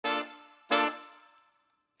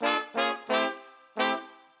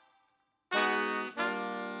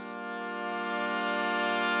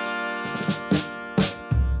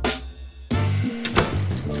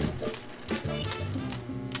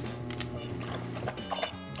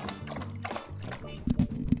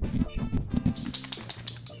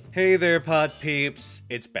Hey there, pod peeps.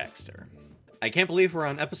 It's Baxter. I can't believe we're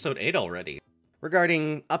on episode 8 already.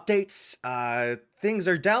 Regarding updates, things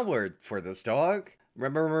are downward for this dog.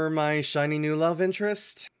 Remember my shiny new love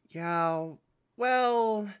interest? Yeah,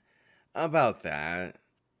 well, about that.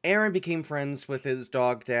 Aaron became friends with his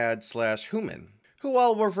dog dad / human, who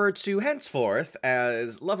I'll refer to henceforth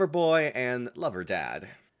as Loverboy and Lover Dad.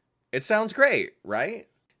 It sounds great, right?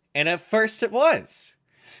 And at first it was.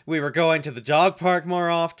 We were going to the dog park more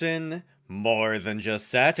often, more than just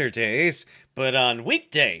Saturdays, but on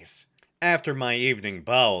weekdays. After my evening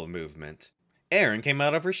bowel movement, Erin came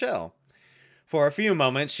out of her shell. For a few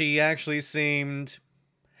moments, she actually seemed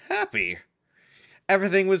happy.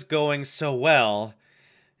 Everything was going so well,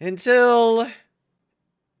 until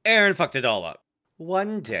Erin fucked it all up.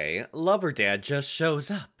 One day, Lover Dad just shows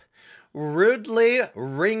up, rudely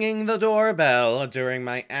ringing the doorbell during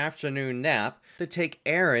my afternoon nap to take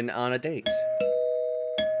Erin on a date.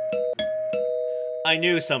 I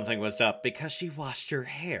knew something was up because she washed her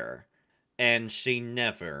hair. And she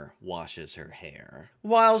never washes her hair.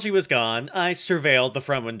 While she was gone, I surveilled the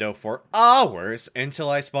front window for hours until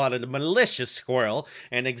I spotted a malicious squirrel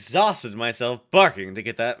and exhausted myself barking to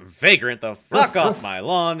get that vagrant the fuck off my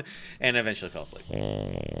lawn, and eventually fell asleep.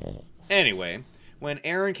 Anyway, when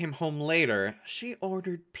Erin came home later, she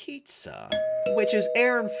ordered pizza, which is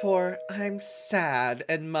Erin for I'm sad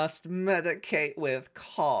and must medicate with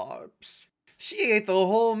carbs. She ate the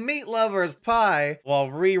whole meat lover's pie while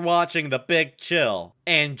rewatching The Big Chill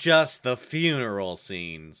and just the funeral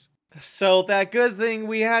scenes. So that good thing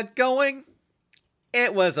we had going,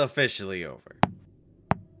 it was officially over.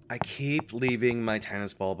 I keep leaving my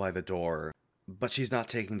tennis ball by the door, but she's not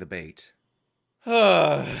taking the bait.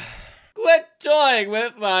 Quit toying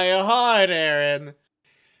with my heart, Erin.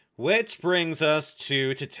 Which brings us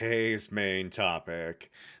to today's main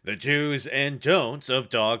topic, the do's and don'ts of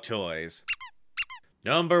dog toys.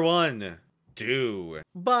 Number 1. Do.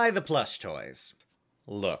 Buy the plush toys.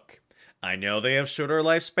 Look, I know they have shorter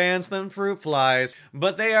lifespans than fruit flies,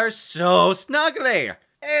 but they are so snuggly.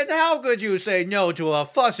 And how could you say no to a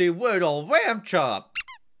fussy little lamb chop?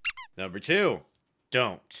 Number 2.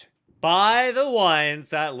 Don't. Buy the ones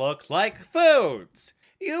that look like foods.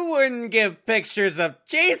 You wouldn't give pictures of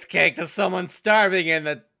cheesecake to someone starving in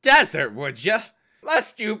the desert, would you?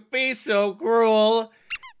 Must you be so cruel?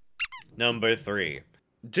 Number 3.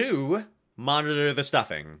 Do monitor the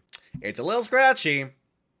stuffing. It's a little scratchy,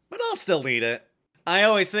 but I'll still eat it. I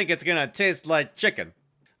always think it's gonna taste like chicken.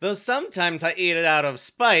 Though sometimes I eat it out of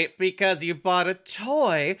spite because you bought a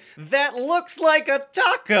toy that looks like a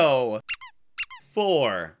taco.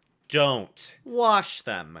 4. Don't wash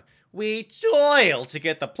them. We toil to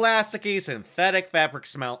get the plasticky synthetic fabric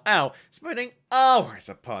smell out, spending hours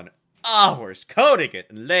upon hours coating it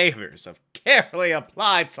in layers of carefully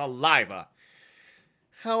applied saliva.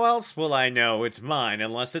 How else will I know it's mine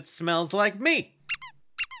unless it smells like me?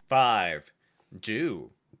 5.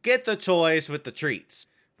 Do. Get the toys with the treats.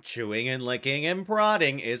 Chewing and licking and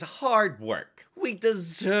prodding is hard work. We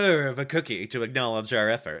deserve a cookie to acknowledge our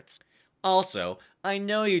efforts. Also, I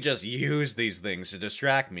know you just use these things to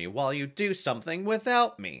distract me while you do something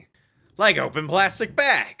without me. Like open plastic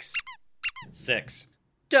bags. 6.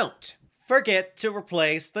 Don't forget to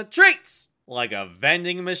replace the treats. Like a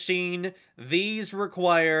vending machine, these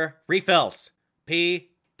require refills.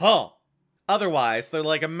 People. Otherwise, they're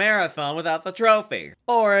like a marathon without the trophy.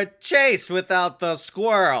 Or a chase without the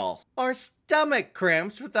squirrel. Or stomach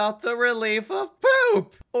cramps without the relief of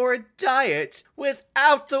poop. Or a diet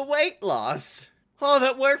without the weight loss. All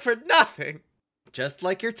that work for nothing. Just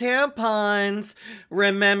like your tampons.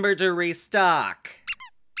 Remember to restock.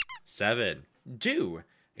 7. Do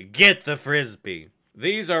get the frisbee.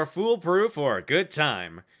 These are foolproof for a good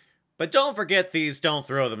time. But don't forget these don't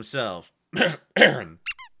throw themselves.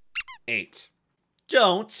 8.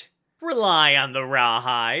 Don't rely on the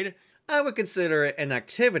rawhide. I would consider it an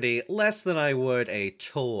activity less than I would a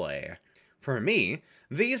toy. For me,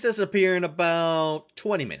 these disappear in about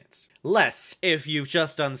 20 minutes. Less if you've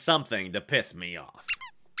just done something to piss me off.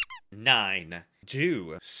 9.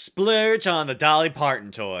 Do splurge on the Dolly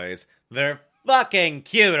Parton toys. They're fucking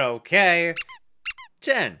cute, okay?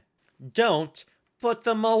 10. Don't put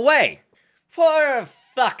them away. For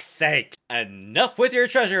fuck's sake. Enough with your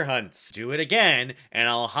treasure hunts. Do it again, and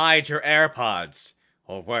I'll hide your AirPods.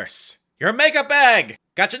 Or worse, your makeup bag.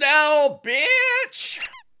 Gotcha now, bitch!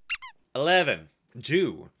 11.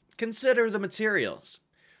 Do consider the materials.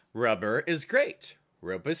 Rubber is great.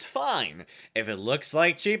 Rope is fine. If it looks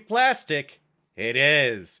like cheap plastic, it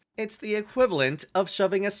is. It's the equivalent of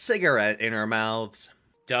shoving a cigarette in our mouths.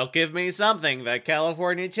 Don't give me something that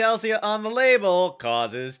California tells you on the label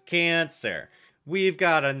causes cancer. We've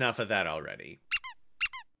got enough of that already.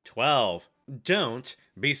 12. Don't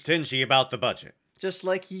be stingy about the budget. Just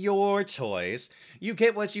like your toys, you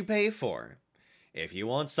get what you pay for. If you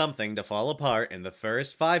want something to fall apart in the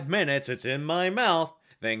first 5 minutes it's in my mouth,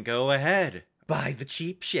 then go ahead, buy the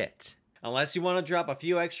cheap shit. Unless you want to drop a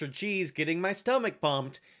few extra G's getting my stomach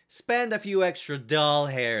pumped, spend a few extra doll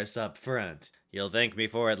hairs up front. You'll thank me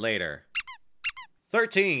for it later.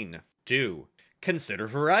 13. 2. Consider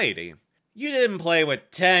variety. You didn't play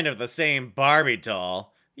with 10 of the same Barbie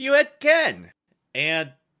doll. You had Ken.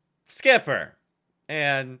 And Skipper.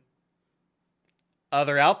 And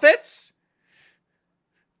other outfits?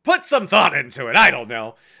 Put some thought into it, I don't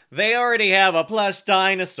know. They already have a plush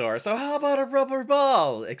dinosaur, so how about a rubber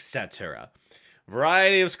ball, etc.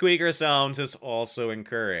 Variety of squeaker sounds is also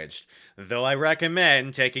encouraged, though I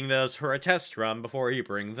recommend taking those for a test run before you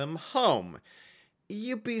bring them home.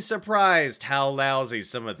 You'd be surprised how lousy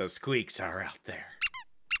some of the squeaks are out there.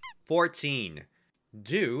 14.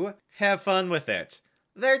 Do have fun with it.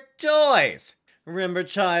 They're toys! Remember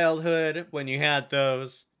childhood when you had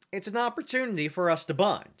those? It's an opportunity for us to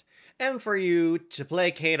bond, and for you to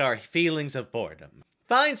placate our feelings of boredom.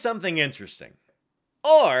 Find something interesting.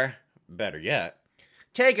 Or, better yet,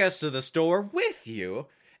 take us to the store with you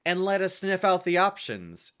and let us sniff out the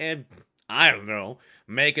options and, I don't know,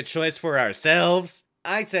 make a choice for ourselves.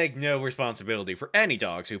 I take no responsibility for any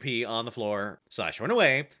dogs who pee on the floor, /run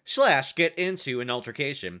away, /get into an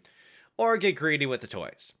altercation, or get greedy with the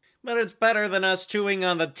toys. But it's better than us chewing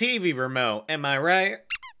on the TV remote, am I right?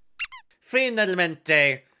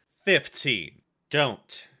 Finalmente, 15.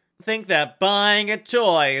 Don't think that buying a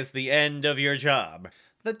toy is the end of your job.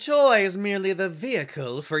 The toy is merely the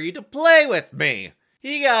vehicle for you to play with me.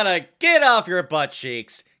 You gotta get off your butt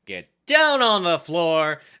cheeks, get down on the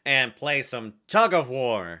floor, and play some tug of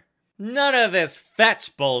war. None of this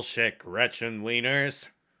fetch bullshit, Gretchen Wieners.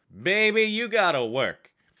 Baby, you gotta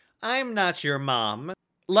work. I'm not your mom.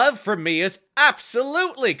 Love from me is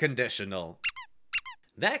absolutely conditional.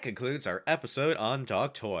 That concludes our episode on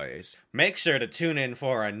dog toys. Make sure to tune in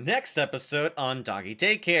for our next episode on doggy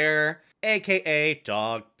daycare, aka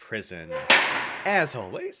dog prison. As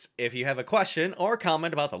always, if you have a question or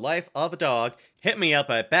comment about the life of a dog, hit me up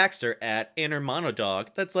at Baxter at InnerMonoDog.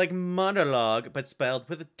 That's like monologue, but spelled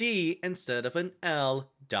with a D instead of an L.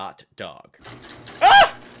 Dog.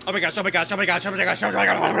 Ah! Oh my gosh, oh my gosh, oh my gosh, oh my gosh, oh my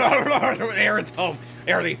gosh. Aaron's home.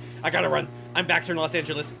 Aaron, I gotta run. I'm Baxter in Los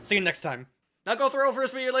Angeles. See you next time. Now go throw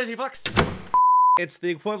first, me, you lazy fucks. It's the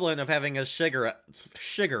equivalent of having a cigarette.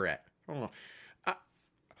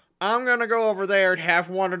 I'm gonna go over there and have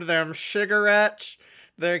one of them cigarettes.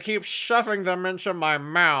 They keep shoving them into my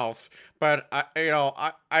mouth, but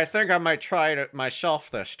I think I might try it myself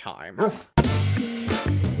this time.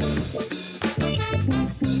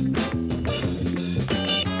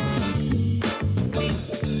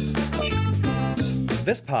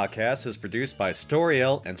 This podcast is produced by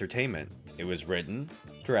Storiel Entertainment. It was written,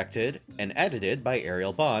 directed, and edited by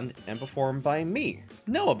Ariel Bond and performed by me,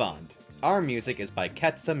 Noah Bond. Our music is by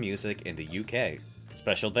Ketsa Music in the UK.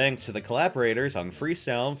 Special thanks to the collaborators on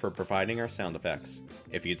Freesound for providing our sound effects.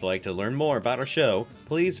 If you'd like to learn more about our show,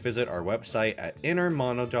 please visit our website at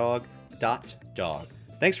innermonodog.dog.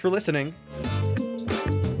 Thanks for listening.